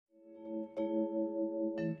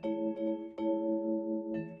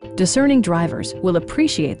Discerning drivers will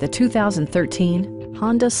appreciate the 2013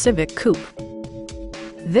 Honda Civic Coupe.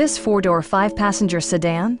 This four-door, five-passenger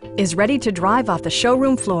sedan is ready to drive off the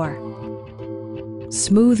showroom floor.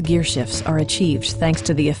 Smooth gear shifts are achieved thanks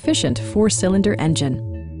to the efficient four-cylinder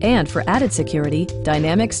engine. And for added security,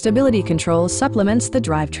 dynamic stability control supplements the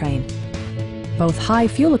drivetrain. Both high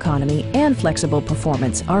fuel economy and flexible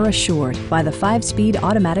performance are assured by the 5-speed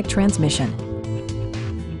automatic transmission.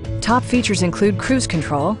 Top features include cruise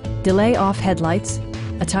control, delay-off headlights,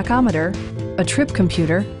 a tachometer, a trip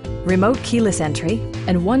computer, remote keyless entry,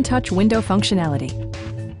 and one-touch window functionality.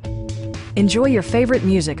 Enjoy your favorite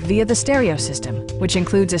music via the stereo system, which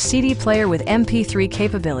includes a CD player with MP3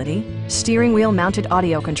 capability, steering wheel mounted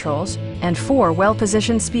audio controls, and 4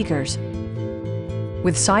 well-positioned speakers.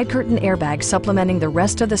 With side curtain airbags supplementing the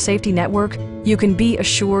rest of the safety network, you can be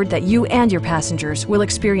assured that you and your passengers will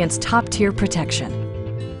experience top-tier protection.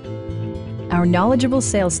 Our knowledgeable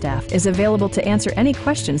sales staff is available to answer any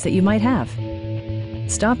questions that you might have.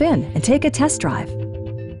 Stop in and take a test drive.